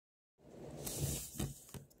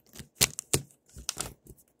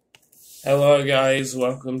Hello guys,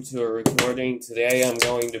 welcome to a recording. Today I'm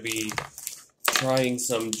going to be trying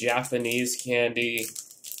some Japanese candy.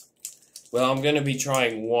 Well, I'm going to be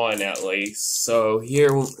trying one at least. So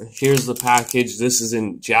here's the package. This is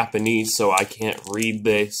in Japanese, so I can't read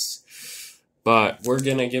this. But we're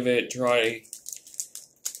going to give it a try.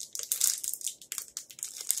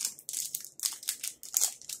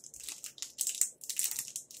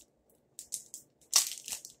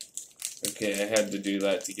 Okay, I had to do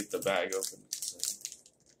that to get the bag open.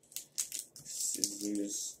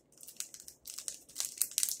 Scissors.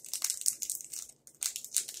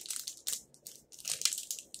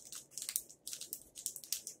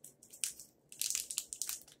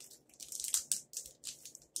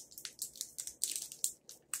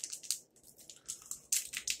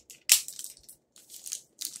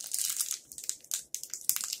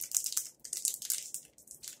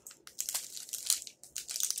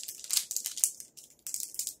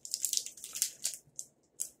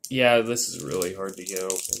 Yeah, this is really hard to get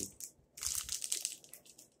open.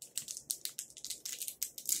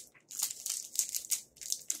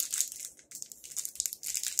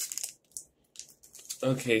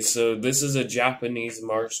 Okay, so this is a Japanese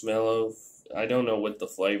marshmallow. I don't know what the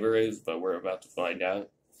flavor is, but we're about to find out.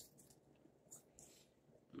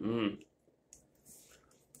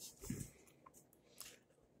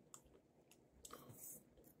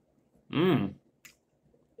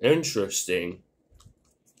 Interesting.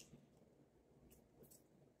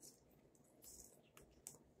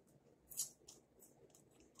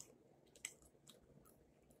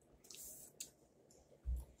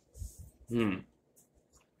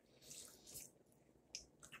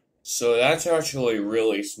 So that's actually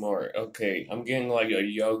really smart. Okay, I'm getting like a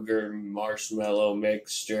yogurt marshmallow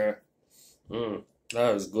mixture. That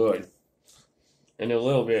was good. And a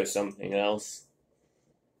little bit of something else.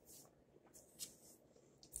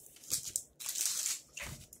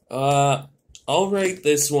 I'll rate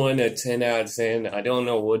this one a 10 out of 10. I don't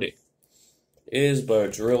know what it is, but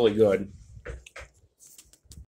it's really good.